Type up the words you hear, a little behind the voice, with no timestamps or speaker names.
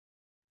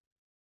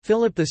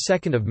Philip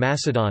II of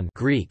Macedon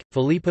Greek,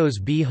 Philippos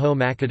B-ho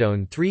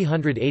Macedon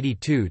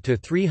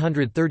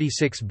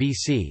 382–336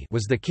 BC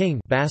was the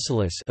king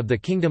basileus of the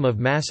Kingdom of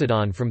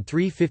Macedon from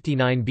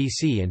 359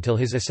 BC until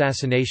his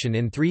assassination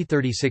in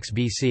 336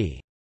 BC.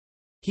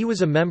 He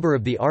was a member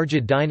of the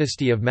Argead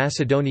dynasty of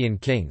Macedonian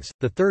kings,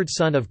 the third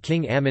son of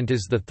King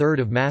Amyntas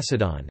III of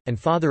Macedon, and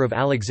father of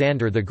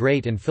Alexander the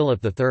Great and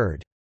Philip III.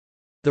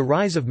 The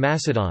rise of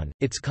Macedon,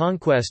 its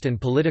conquest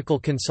and political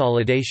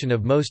consolidation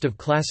of most of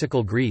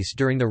classical Greece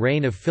during the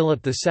reign of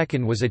Philip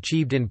II was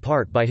achieved in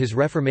part by his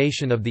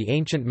reformation of the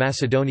ancient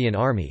Macedonian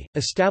army,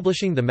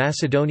 establishing the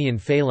Macedonian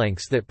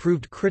phalanx that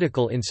proved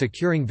critical in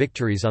securing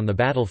victories on the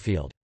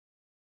battlefield.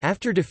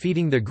 After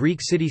defeating the Greek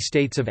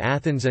city-states of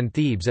Athens and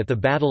Thebes at the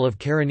Battle of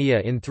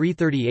Chaeronea in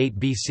 338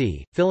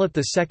 BC, Philip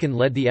II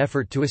led the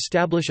effort to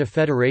establish a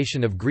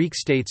federation of Greek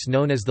states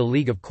known as the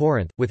League of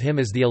Corinth, with him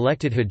as the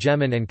elected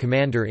hegemon and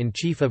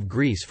commander-in-chief of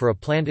Greece for a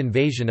planned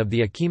invasion of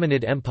the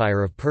Achaemenid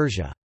Empire of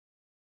Persia.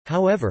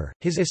 However,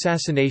 his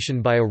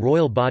assassination by a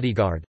royal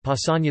bodyguard,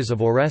 Pausanias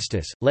of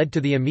Orestis, led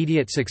to the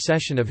immediate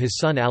succession of his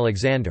son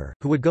Alexander,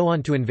 who would go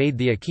on to invade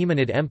the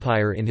Achaemenid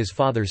Empire in his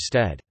father's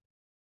stead.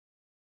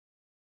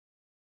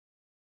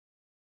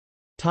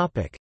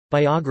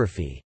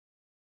 Biography.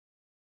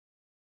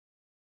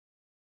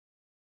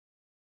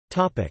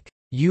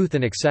 Youth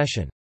and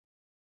accession.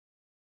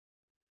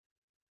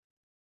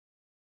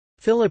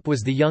 Philip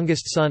was the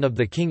youngest son of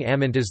the king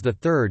Amyntas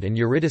III and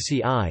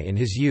Eurydice I. In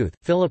his youth,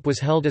 Philip was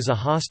held as a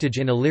hostage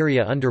in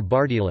Illyria under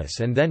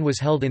Bardylus and then was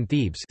held in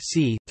Thebes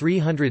c.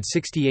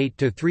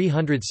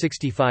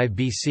 368–365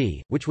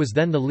 BC, which was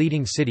then the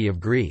leading city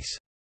of Greece.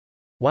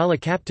 While a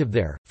captive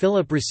there,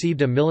 Philip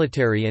received a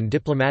military and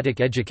diplomatic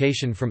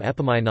education from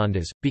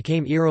Epaminondas,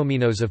 became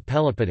Eromenos of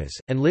Pelopidas,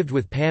 and lived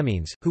with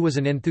Pamines, who was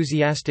an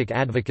enthusiastic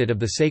advocate of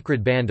the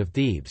sacred band of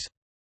Thebes.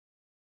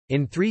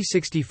 In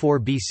 364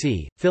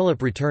 BC,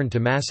 Philip returned to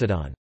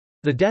Macedon.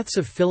 The deaths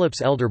of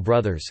Philip's elder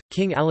brothers,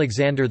 King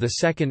Alexander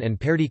II and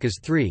Perdiccas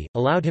III,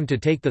 allowed him to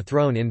take the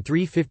throne in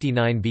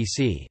 359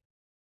 BC.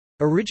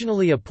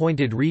 Originally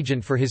appointed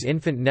regent for his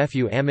infant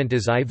nephew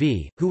Amyntas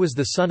IV, who was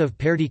the son of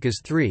Perdiccas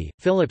III,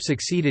 Philip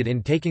succeeded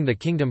in taking the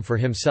kingdom for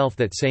himself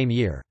that same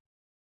year.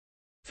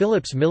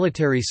 Philip's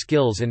military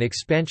skills and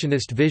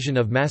expansionist vision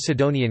of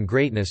Macedonian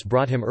greatness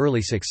brought him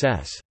early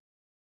success.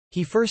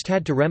 He first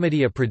had to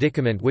remedy a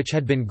predicament which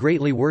had been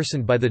greatly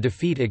worsened by the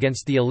defeat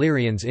against the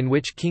Illyrians in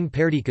which King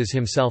Perdiccas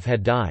himself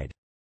had died.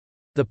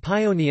 The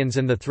Paeonians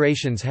and the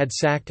Thracians had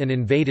sacked and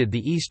invaded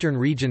the eastern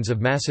regions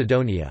of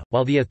Macedonia,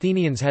 while the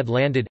Athenians had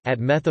landed, at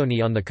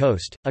Methone on the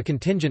coast, a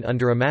contingent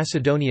under a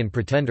Macedonian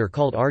pretender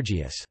called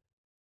Argeus.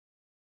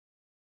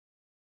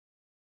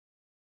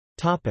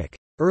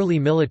 Early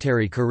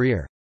military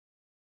career.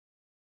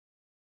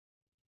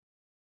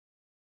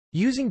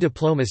 Using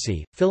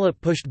diplomacy, Philip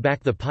pushed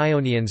back the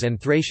Paeonians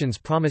and Thracians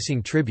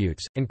promising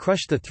tributes, and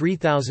crushed the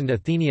 3,000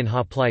 Athenian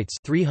hoplites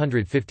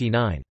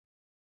 359.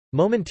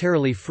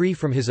 Momentarily free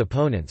from his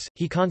opponents,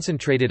 he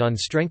concentrated on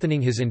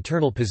strengthening his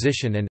internal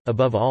position and,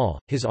 above all,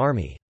 his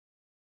army.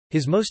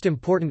 His most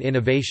important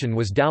innovation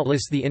was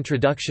doubtless the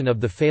introduction of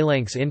the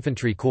phalanx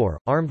infantry corps,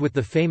 armed with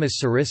the famous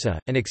sarissa,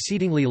 an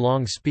exceedingly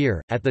long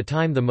spear, at the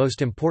time the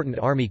most important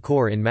army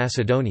corps in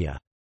Macedonia.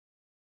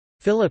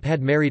 Philip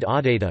had married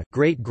Audata,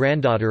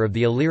 great-granddaughter of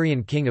the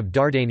Illyrian king of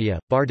Dardania,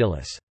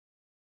 Bardylus.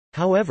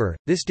 However,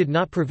 this did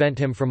not prevent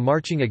him from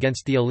marching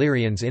against the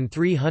Illyrians in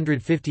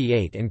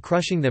 358 and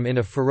crushing them in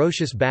a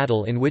ferocious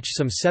battle in which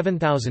some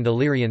 7,000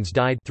 Illyrians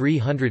died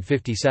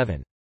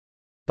 357.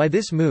 By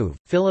this move,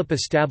 Philip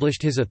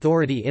established his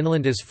authority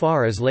inland as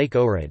far as Lake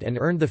Ohrid and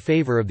earned the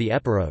favour of the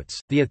Epirotes.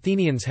 The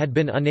Athenians had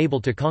been unable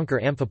to conquer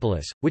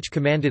Amphipolis, which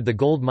commanded the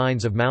gold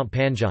mines of Mount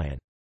Pangaean.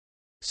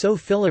 So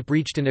Philip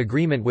reached an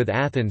agreement with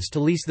Athens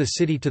to lease the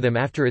city to them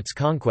after its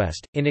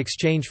conquest, in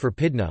exchange for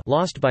Pydna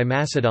lost by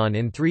Macedon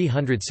in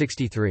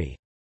 363.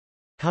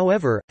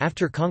 However,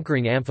 after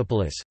conquering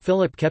Amphipolis,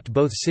 Philip kept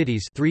both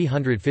cities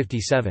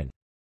 357.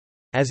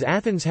 As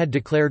Athens had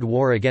declared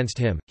war against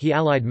him, he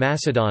allied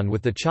Macedon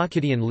with the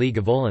Chalcidian League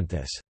of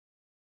Olynthus.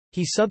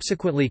 He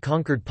subsequently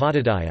conquered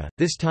Potidaea,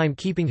 this time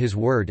keeping his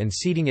word and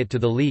ceding it to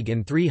the League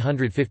in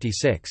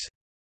 356.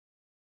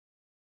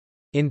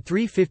 In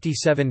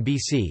 357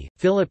 BC,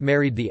 Philip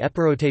married the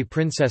Epirote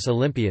princess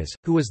Olympias,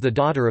 who was the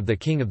daughter of the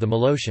king of the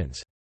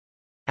Molossians.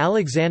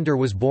 Alexander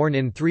was born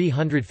in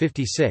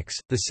 356,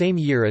 the same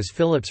year as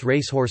Philip's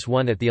racehorse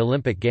won at the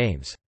Olympic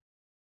Games.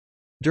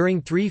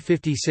 During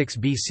 356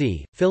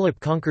 BC, Philip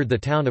conquered the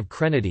town of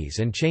Crenides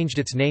and changed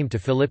its name to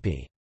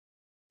Philippi.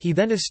 He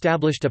then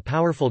established a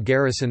powerful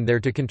garrison there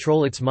to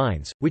control its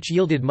mines, which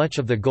yielded much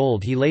of the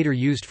gold he later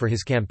used for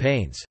his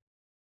campaigns.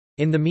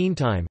 In the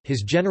meantime,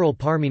 his general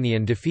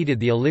Parmenion defeated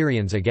the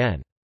Illyrians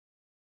again.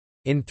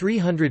 In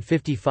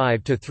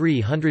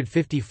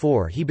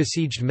 355–354 he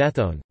besieged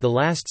Methone, the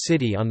last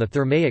city on the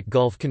Thermaic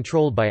Gulf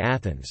controlled by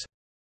Athens.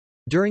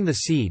 During the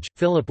siege,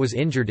 Philip was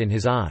injured in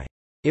his eye.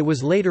 It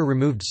was later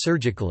removed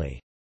surgically.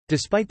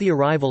 Despite the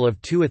arrival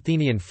of two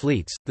Athenian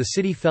fleets, the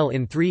city fell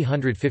in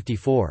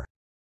 354.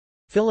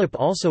 Philip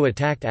also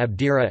attacked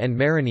Abdera and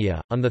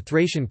Maroneia, on the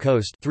Thracian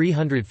coast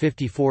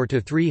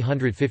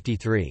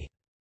 354–353.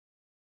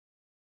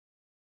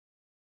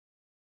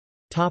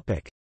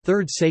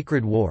 Third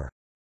Sacred War.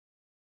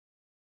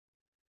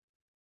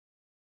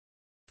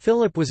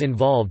 Philip was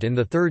involved in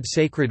the Third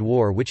Sacred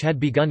War, which had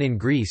begun in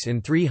Greece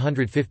in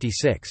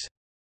 356.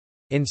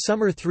 In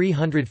summer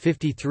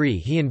 353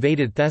 he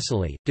invaded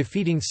Thessaly,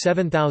 defeating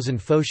 7,000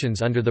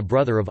 Phocians under the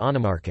brother of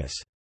Onomarchus.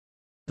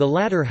 The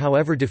latter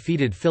however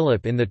defeated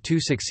Philip in the two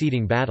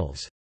succeeding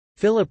battles.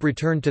 Philip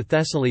returned to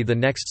Thessaly the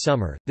next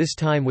summer, this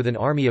time with an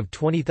army of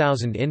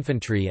 20,000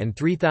 infantry and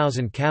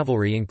 3,000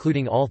 cavalry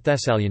including all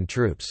Thessalian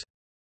troops.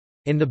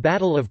 In the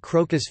Battle of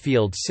Crocus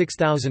Field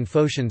 6,000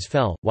 Phocians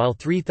fell, while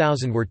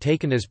 3,000 were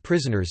taken as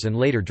prisoners and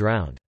later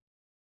drowned.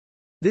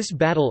 This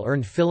battle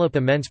earned Philip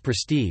immense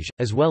prestige,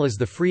 as well as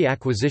the free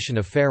acquisition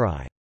of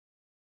Pherae.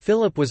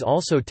 Philip was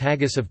also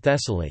Tagus of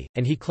Thessaly,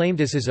 and he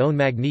claimed as his own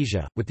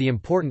Magnesia, with the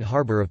important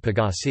harbour of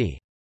Pagasae.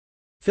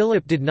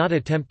 Philip did not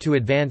attempt to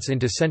advance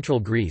into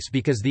central Greece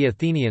because the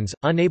Athenians,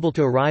 unable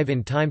to arrive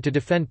in time to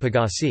defend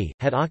Pagasae,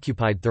 had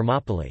occupied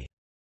Thermopylae.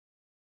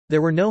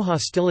 There were no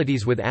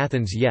hostilities with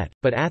Athens yet,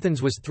 but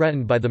Athens was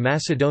threatened by the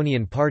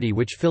Macedonian party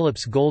which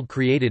Philip's gold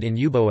created in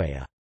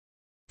Euboea.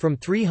 From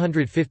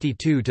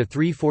 352 to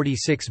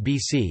 346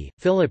 BC,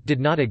 Philip did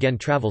not again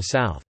travel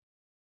south.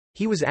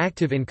 He was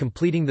active in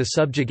completing the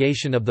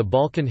subjugation of the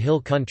Balkan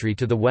hill country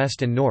to the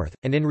west and north,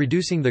 and in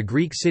reducing the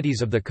Greek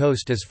cities of the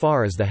coast as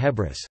far as the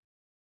Hebrus.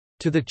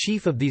 To the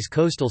chief of these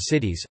coastal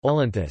cities,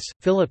 Olynthus,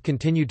 Philip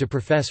continued to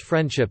profess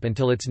friendship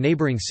until its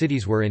neighbouring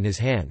cities were in his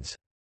hands.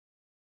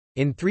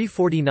 In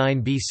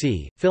 349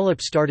 BC,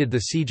 Philip started the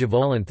siege of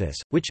Olynthus,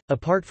 which,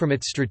 apart from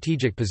its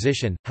strategic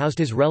position, housed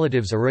his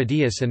relatives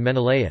Aridaeus and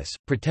Menelaus,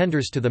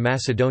 pretenders to the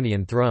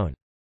Macedonian throne.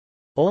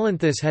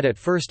 Olynthus had at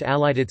first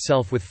allied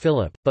itself with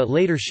Philip, but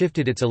later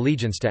shifted its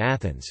allegiance to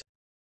Athens.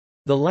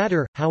 The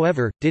latter,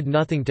 however, did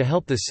nothing to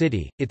help the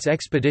city, its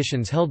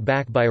expeditions held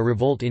back by a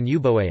revolt in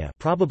Euboea,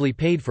 probably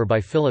paid for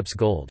by Philip's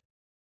gold.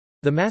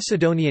 The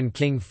Macedonian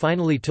king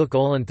finally took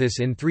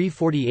Olynthus in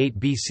 348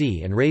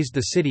 BC and razed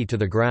the city to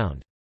the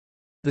ground.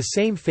 The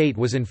same fate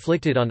was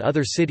inflicted on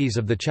other cities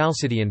of the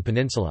Chalcidian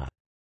peninsula.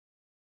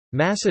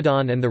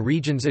 Macedon and the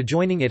regions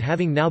adjoining it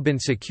having now been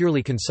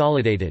securely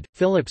consolidated,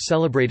 Philip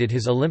celebrated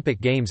his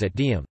Olympic Games at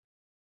Dium.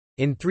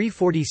 In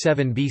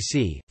 347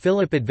 BC,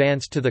 Philip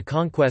advanced to the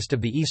conquest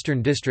of the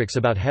eastern districts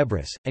about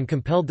Hebrus, and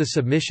compelled the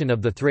submission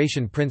of the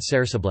Thracian prince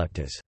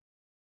Cersobleptes.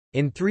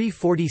 In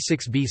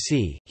 346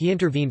 BC, he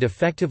intervened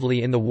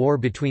effectively in the war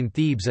between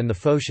Thebes and the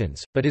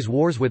Phocians, but his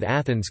wars with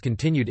Athens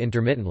continued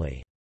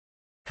intermittently.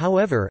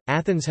 However,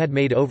 Athens had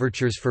made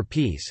overtures for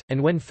peace,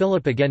 and when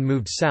Philip again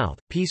moved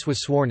south, peace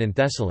was sworn in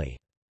Thessaly.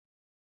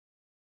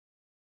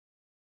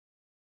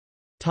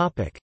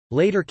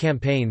 Later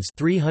campaigns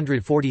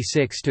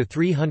 346 to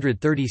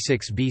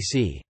 336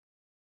 BC.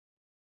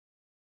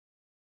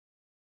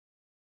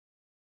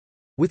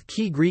 With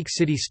key Greek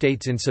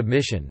city-states in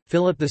submission,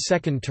 Philip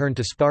II turned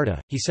to Sparta.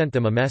 He sent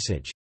them a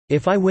message,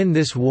 "If I win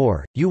this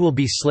war, you will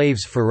be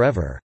slaves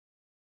forever."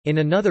 In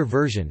another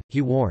version,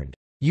 he warned,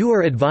 "You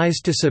are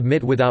advised to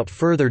submit without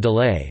further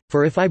delay,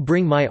 for if I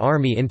bring my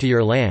army into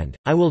your land,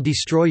 I will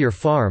destroy your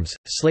farms,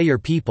 slay your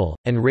people,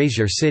 and raze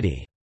your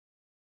city."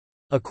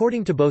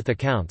 According to both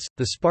accounts,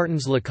 the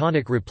Spartans'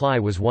 laconic reply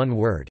was one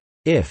word,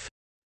 "if."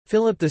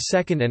 Philip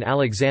II and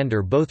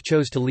Alexander both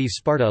chose to leave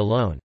Sparta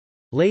alone.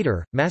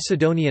 Later,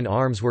 Macedonian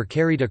arms were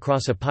carried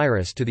across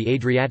Epirus to the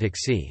Adriatic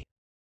Sea.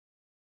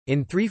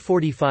 In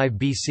 345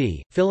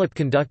 BC, Philip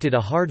conducted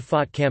a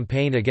hard-fought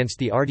campaign against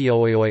the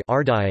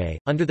Ardaeoi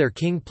under their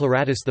king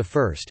Pleuratus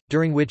I,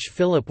 during which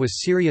Philip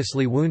was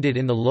seriously wounded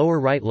in the lower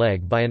right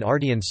leg by an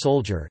Ardean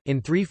soldier. In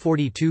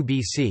 342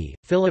 BC,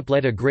 Philip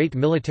led a great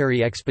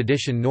military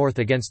expedition north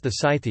against the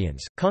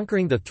Scythians,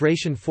 conquering the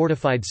Thracian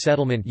fortified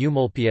settlement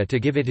Eumolpia to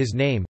give it his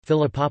name,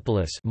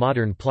 Philippopolis,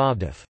 modern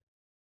Plovdiv.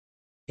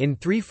 In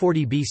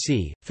 340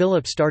 BC,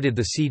 Philip started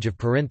the siege of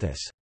Perinthus.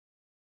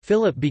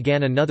 Philip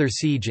began another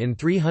siege in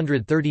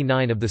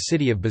 339 of the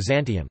city of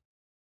Byzantium.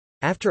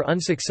 After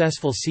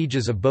unsuccessful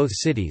sieges of both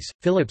cities,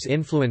 Philip's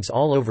influence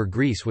all over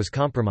Greece was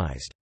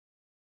compromised.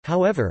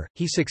 However,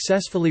 he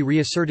successfully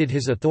reasserted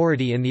his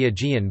authority in the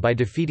Aegean by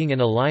defeating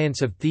an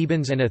alliance of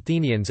Thebans and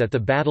Athenians at the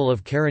Battle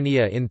of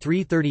Chaeronea in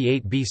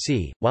 338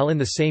 BC, while in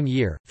the same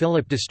year,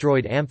 Philip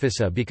destroyed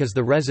Amphissa because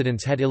the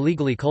residents had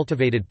illegally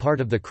cultivated part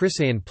of the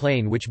Chrysaean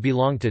plain which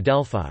belonged to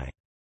Delphi.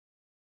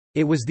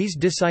 It was these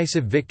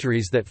decisive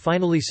victories that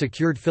finally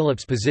secured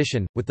Philip's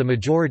position, with the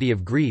majority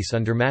of Greece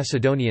under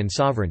Macedonian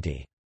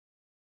sovereignty.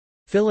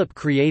 Philip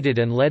created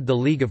and led the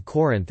League of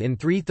Corinth in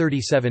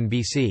 337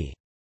 BC.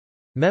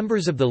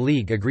 Members of the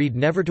League agreed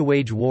never to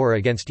wage war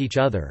against each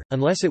other,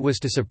 unless it was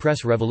to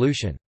suppress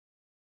revolution.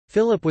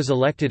 Philip was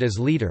elected as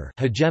leader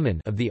hegemon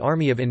of the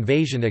army of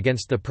invasion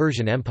against the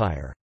Persian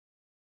Empire.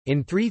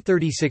 In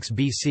 336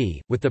 BC,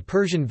 with the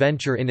Persian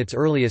venture in its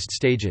earliest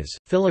stages,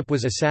 Philip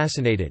was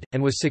assassinated,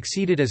 and was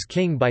succeeded as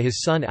king by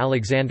his son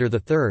Alexander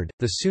III,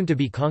 the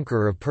soon-to-be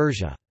conqueror of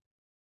Persia.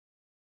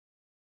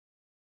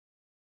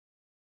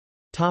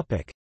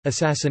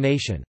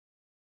 Assassination.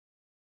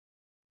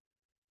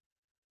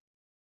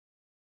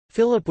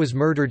 Philip was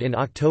murdered in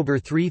October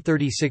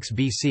 336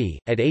 BC,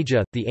 at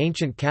Asia, the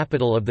ancient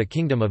capital of the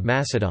Kingdom of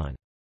Macedon.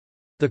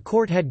 The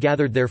court had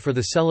gathered there for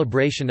the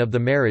celebration of the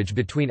marriage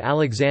between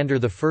Alexander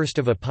I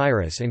of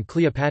Epirus and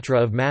Cleopatra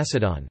of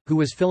Macedon, who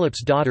was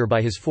Philip's daughter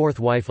by his fourth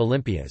wife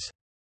Olympias.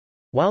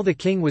 While the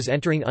king was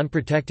entering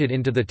unprotected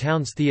into the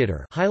town's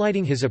theatre,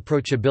 highlighting his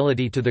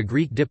approachability to the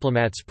Greek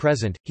diplomats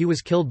present, he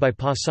was killed by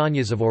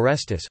Pausanias of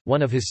Orestis,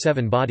 one of his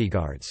 7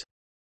 bodyguards.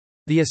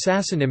 The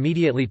assassin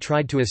immediately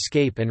tried to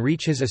escape and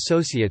reach his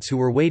associates who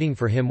were waiting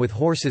for him with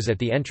horses at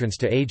the entrance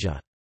to Asia.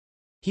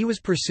 He was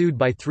pursued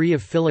by 3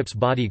 of Philip's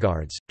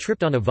bodyguards,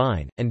 tripped on a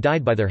vine, and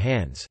died by their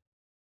hands.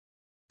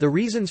 The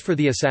reasons for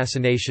the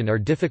assassination are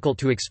difficult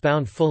to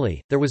expound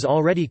fully. There was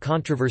already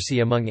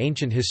controversy among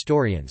ancient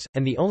historians,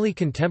 and the only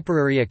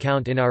contemporary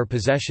account in our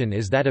possession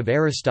is that of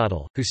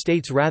Aristotle, who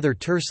states rather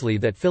tersely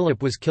that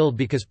Philip was killed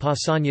because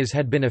Pausanias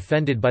had been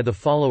offended by the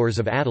followers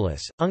of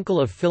Attalus, uncle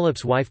of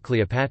Philip's wife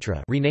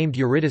Cleopatra, renamed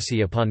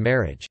Eurydice upon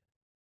marriage.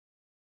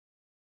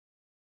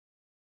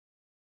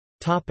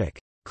 Topic: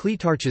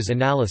 Cleitarch's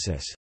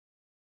analysis.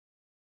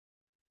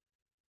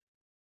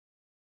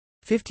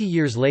 50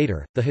 years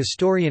later, the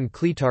historian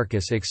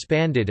Cleitarchus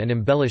expanded and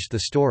embellished the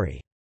story.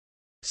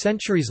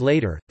 Centuries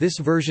later, this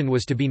version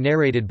was to be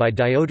narrated by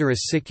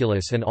Diodorus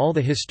Siculus and all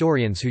the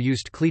historians who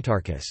used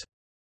Cleitarchus.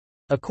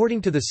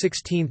 According to the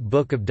 16th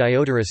book of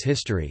Diodorus'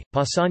 history,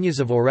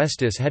 Pausanias of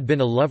Orestis had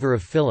been a lover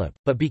of Philip,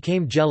 but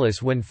became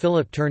jealous when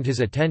Philip turned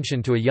his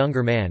attention to a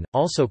younger man,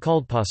 also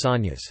called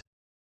Pausanias.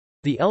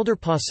 The elder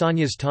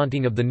Pausanias'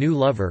 taunting of the new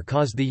lover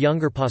caused the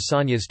younger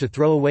Pausanias to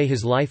throw away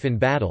his life in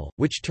battle,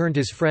 which turned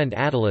his friend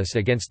Attalus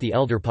against the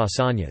elder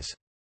Pausanias.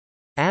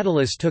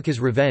 Attalus took his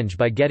revenge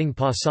by getting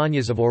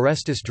Pausanias of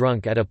Orestis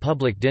drunk at a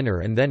public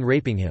dinner and then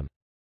raping him.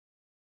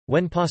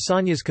 When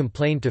Pausanias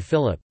complained to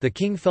Philip, the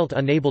king felt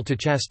unable to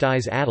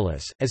chastise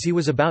Attalus, as he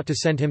was about to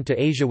send him to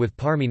Asia with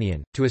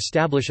Parmenion, to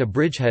establish a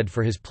bridgehead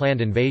for his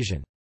planned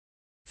invasion.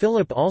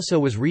 Philip also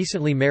was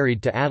recently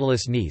married to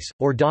Attalus' niece,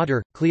 or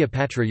daughter,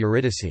 Cleopatra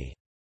Eurydice.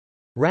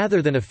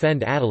 Rather than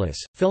offend Attalus,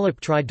 Philip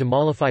tried to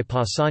mollify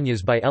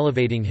Pausanias by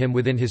elevating him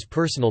within his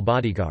personal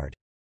bodyguard.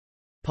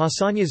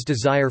 Pausanias'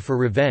 desire for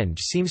revenge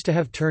seems to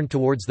have turned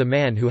towards the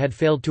man who had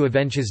failed to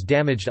avenge his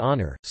damaged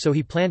honor, so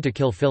he planned to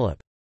kill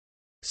Philip.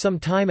 Some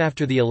time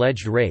after the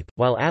alleged rape,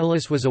 while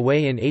Attalus was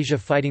away in Asia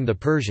fighting the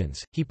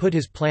Persians, he put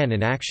his plan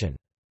in action.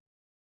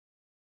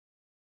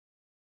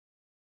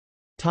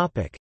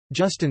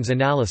 Justin's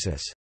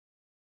analysis.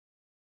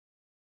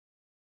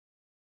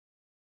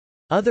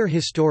 Other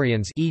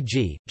historians,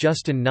 e.g.,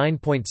 Justin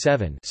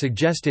 9.7,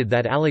 suggested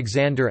that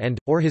Alexander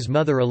or his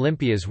mother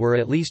Olympias were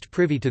at least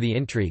privy to the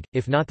intrigue,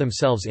 if not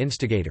themselves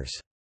instigators.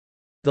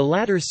 The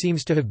latter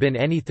seems to have been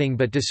anything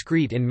but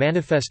discreet in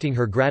manifesting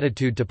her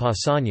gratitude to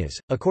Pausanias.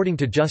 According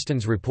to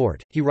Justin's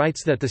report, he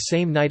writes that the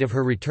same night of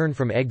her return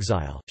from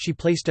exile, she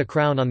placed a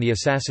crown on the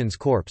assassin's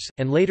corpse,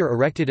 and later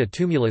erected a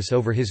tumulus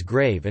over his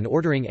grave and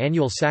ordering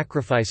annual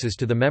sacrifices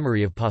to the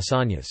memory of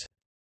Pausanias.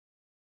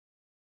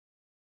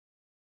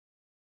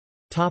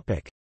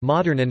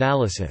 Modern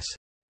analysis.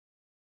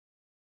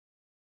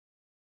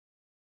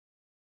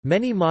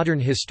 Many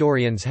modern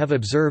historians have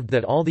observed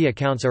that all the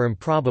accounts are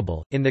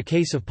improbable. In the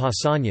case of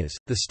Pausanias,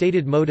 the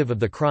stated motive of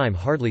the crime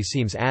hardly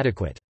seems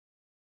adequate.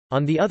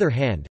 On the other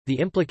hand, the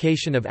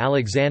implication of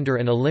Alexander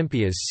and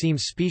Olympias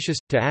seems specious.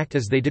 To act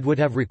as they did would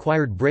have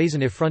required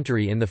brazen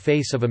effrontery in the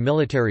face of a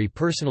military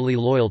personally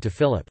loyal to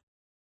Philip.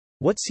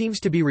 What seems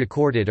to be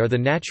recorded are the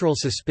natural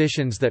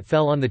suspicions that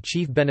fell on the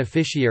chief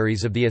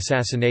beneficiaries of the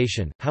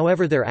assassination,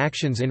 however their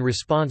actions in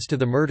response to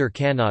the murder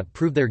cannot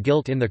prove their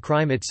guilt in the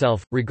crime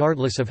itself,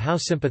 regardless of how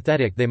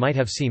sympathetic they might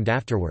have seemed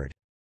afterward.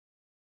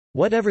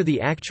 Whatever the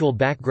actual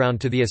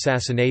background to the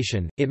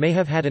assassination, it may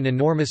have had an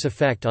enormous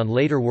effect on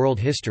later world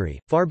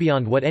history, far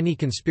beyond what any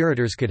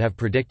conspirators could have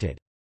predicted.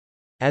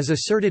 As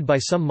asserted by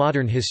some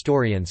modern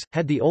historians,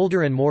 had the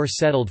older and more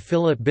settled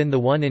Philip been the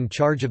one in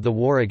charge of the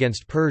war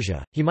against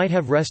Persia, he might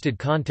have rested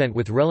content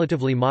with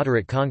relatively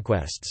moderate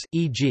conquests,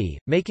 e.g.,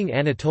 making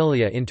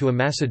Anatolia into a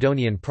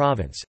Macedonian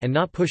province, and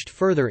not pushed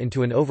further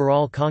into an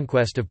overall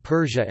conquest of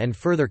Persia and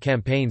further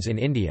campaigns in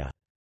India.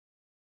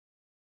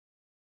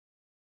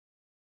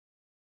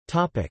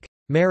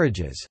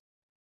 Marriages.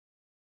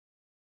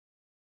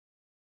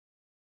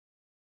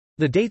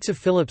 The dates of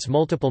Philip's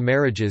multiple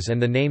marriages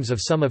and the names of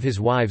some of his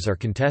wives are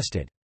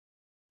contested.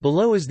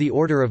 Below is the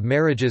order of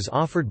marriages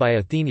offered by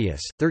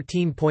Athenaeus,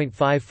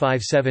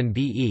 13.557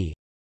 BE.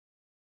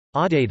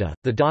 Audata,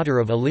 the daughter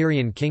of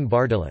Illyrian king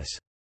Bardalus.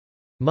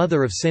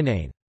 Mother of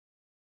Sinane.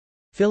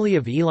 Phili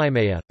of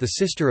Elymaea, the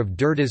sister of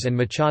Dirdas and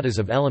Machadas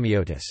of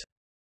Elamiotis.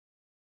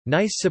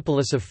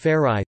 Nicephilus of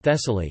Pherae,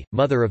 Thessaly,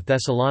 mother of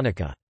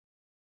Thessalonica.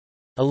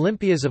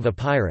 Olympias of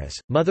Epirus,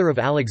 mother of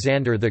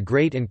Alexander the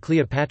Great and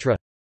Cleopatra.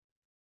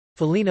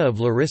 Philina of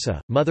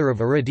Larissa, mother of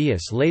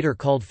Aridaeus, later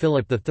called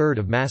Philip III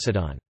of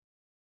Macedon.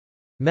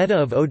 Meta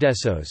of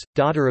Odessos,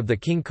 daughter of the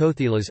king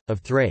Kothelas, of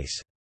Thrace.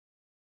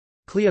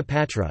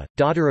 Cleopatra,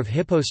 daughter of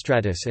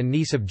Hippostratus and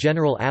niece of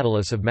General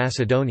Attalus of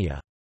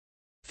Macedonia.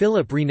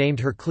 Philip renamed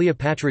her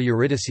Cleopatra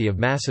Eurydice of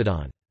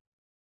Macedon.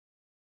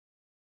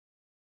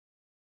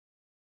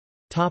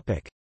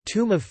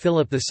 Tomb of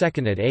Philip II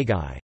at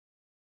Aigai.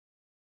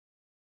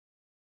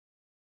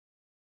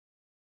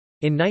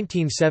 In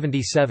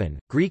 1977,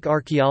 Greek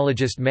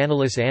archaeologist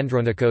Manolis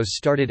Andronikos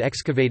started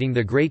excavating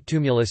the Great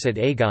Tumulus at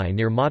Aigai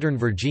near modern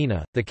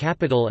Vergina, the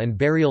capital and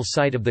burial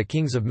site of the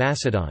kings of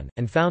Macedon,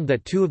 and found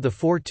that 2 of the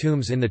 4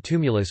 tombs in the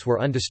tumulus were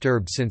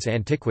undisturbed since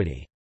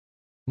antiquity.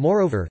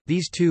 Moreover,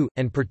 these two,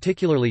 and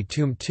particularly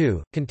Tomb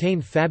 2,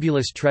 contained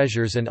fabulous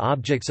treasures and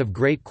objects of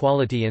great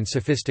quality and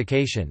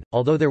sophistication,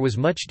 although there was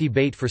much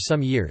debate for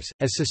some years,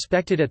 as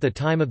suspected at the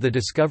time of the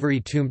discovery.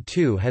 Tomb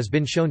 2 has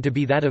been shown to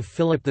be that of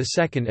Philip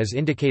II as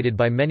indicated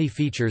by many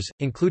features,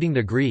 including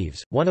the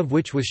greaves, one of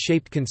which was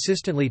shaped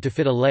consistently to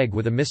fit a leg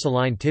with a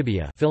misaligned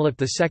tibia.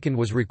 Philip II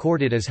was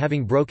recorded as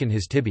having broken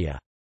his tibia.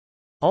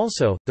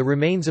 Also, the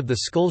remains of the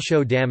skull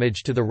show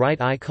damage to the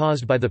right eye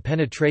caused by the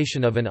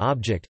penetration of an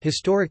object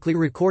historically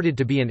recorded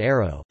to be an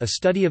arrow. A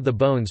study of the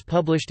bones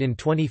published in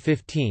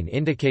 2015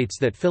 indicates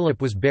that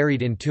Philip was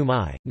buried in Tomb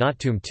I, not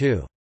Tomb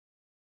 2.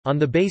 On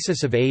the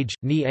basis of age,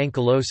 knee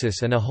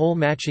ankylosis and a hole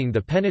matching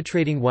the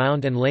penetrating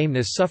wound and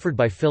lameness suffered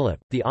by Philip,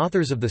 the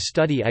authors of the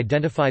study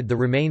identified the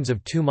remains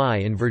of Tomb I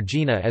in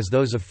Vergina as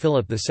those of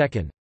Philip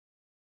II.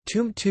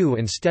 Tomb 2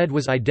 instead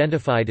was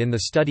identified in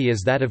the study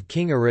as that of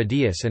King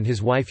Aridaeus and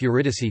his wife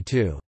Eurydice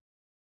II.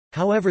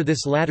 However,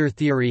 this latter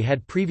theory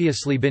had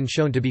previously been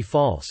shown to be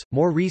false.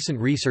 More recent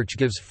research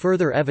gives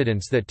further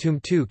evidence that Tomb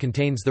 2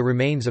 contains the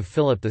remains of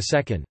Philip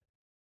II.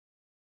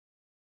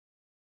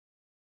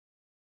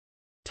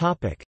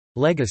 Topic: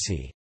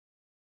 Legacy.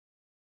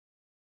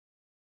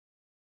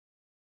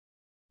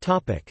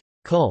 Topic: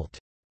 Cult.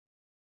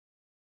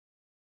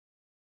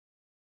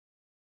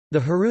 The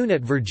Haroun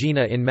at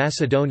Vergina in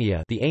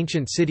Macedonia, the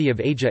ancient city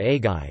of Asia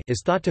Aigai,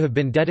 is thought to have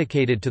been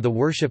dedicated to the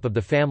worship of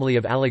the family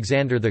of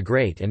Alexander the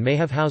Great and may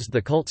have housed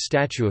the cult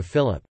statue of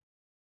Philip.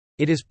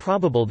 It is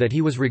probable that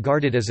he was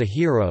regarded as a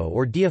hero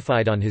or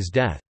deified on his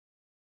death.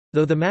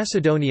 Though the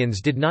Macedonians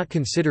did not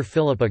consider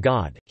Philip a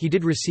god, he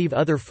did receive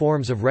other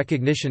forms of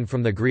recognition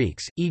from the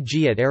Greeks,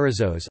 e.g. at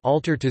Erizos,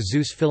 altar to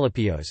Zeus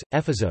Philippios,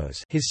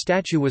 Ephesos, his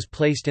statue was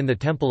placed in the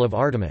temple of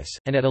Artemis,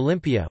 and at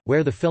Olympia,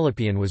 where the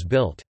Philippion was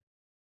built.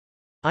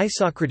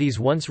 Isocrates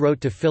once wrote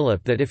to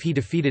Philip that if he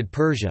defeated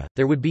Persia,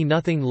 there would be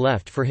nothing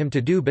left for him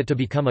to do but to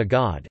become a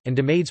god, and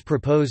Demades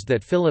proposed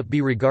that Philip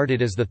be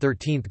regarded as the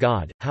 13th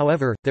god.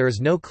 However, there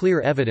is no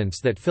clear evidence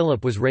that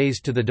Philip was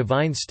raised to the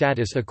divine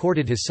status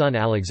accorded his son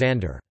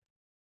Alexander.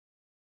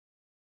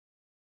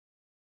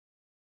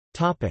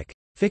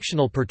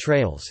 Fictional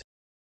portrayals.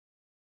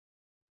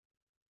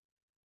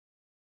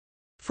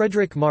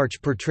 Frederick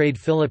March portrayed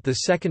Philip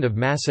II of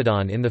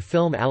Macedon in the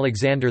film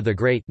Alexander the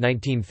Great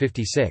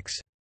 1956.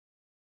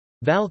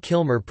 Val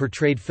Kilmer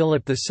portrayed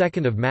Philip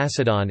II of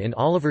Macedon in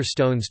Oliver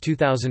Stone's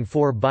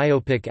 2004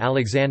 biopic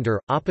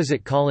Alexander,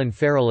 opposite Colin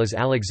Farrell as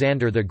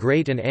Alexander the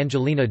Great and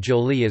Angelina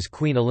Jolie as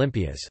Queen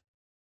Olympias.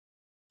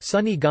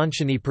 Sunny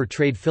Ghanshani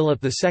portrayed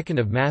Philip II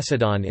of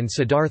Macedon in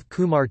Siddharth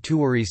Kumar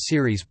Tiwari's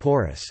series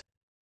Porus.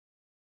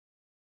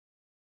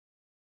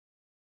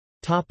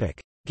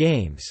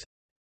 Games.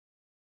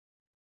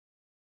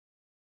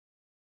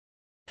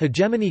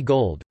 Hegemony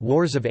Gold,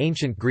 Wars of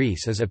Ancient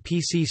Greece is a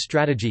PC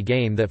strategy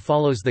game that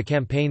follows the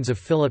campaigns of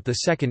Philip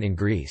II in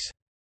Greece.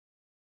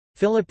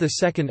 Philip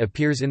II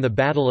appears in the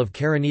Battle of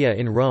Chaeronea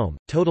in Rome,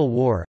 Total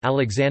War,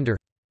 Alexander.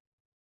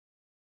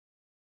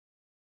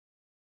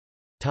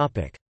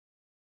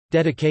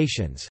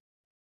 Dedications.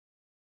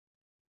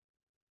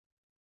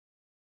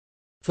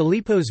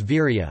 Philippos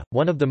Viria,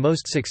 one of the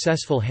most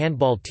successful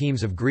handball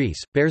teams of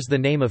Greece, bears the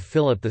name of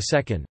Philip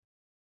II.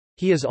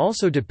 He is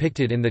also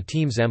depicted in the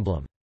team's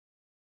emblem.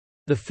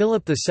 The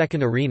Philip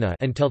II Arena,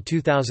 until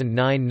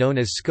 2009 known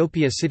as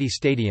Skopje City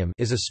Stadium,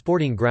 is a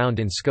sporting ground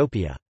in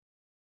Skopje.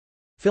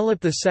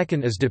 Philip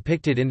II is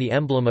depicted in the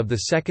emblem of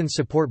the 2nd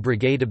Support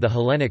Brigade of the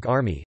Hellenic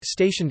Army,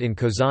 stationed in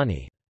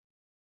Kozani.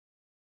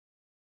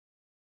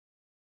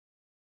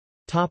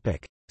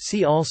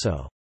 See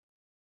also: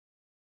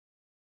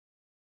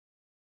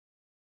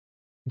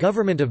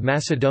 Government of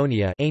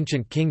Macedonia,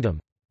 Ancient Kingdom.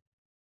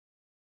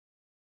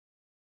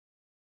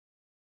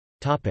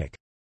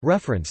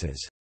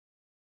 References.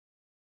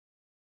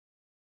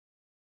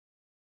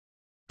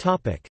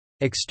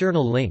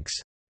 External links.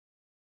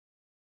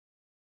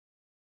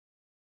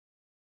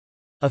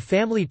 A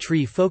family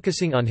tree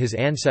focusing on his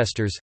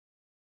ancestors.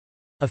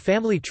 A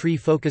family tree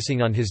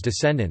focusing on his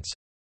descendants.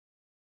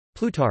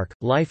 Plutarch,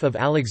 Life of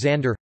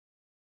Alexander.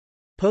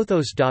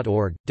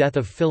 Pothos.org, Death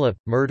of Philip,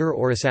 Murder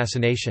or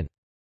Assassination.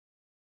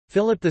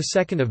 Philip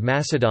II of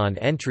Macedon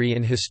entry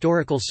in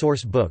Historical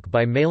Source Book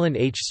by Malin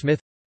H. Smith.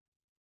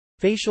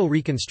 Facial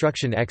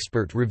reconstruction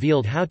expert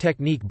revealed how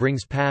technique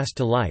brings past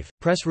to life.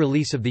 Press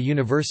release of the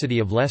University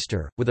of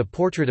Leicester, with a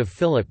portrait of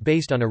Philip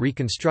based on a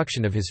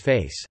reconstruction of his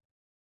face.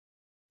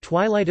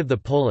 Twilight of the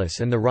Polis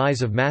and the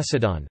Rise of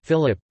Macedon,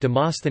 Philip,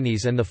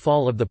 Demosthenes and the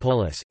Fall of the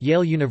Polis,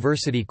 Yale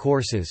University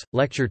Courses,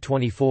 Lecture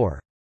 24.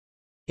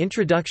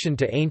 Introduction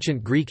to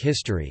Ancient Greek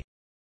History.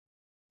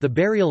 The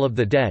Burial of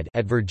the Dead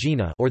at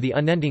Vergina, or the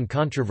Unending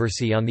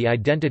Controversy on the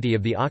Identity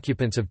of the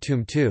Occupants of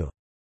Tomb 2.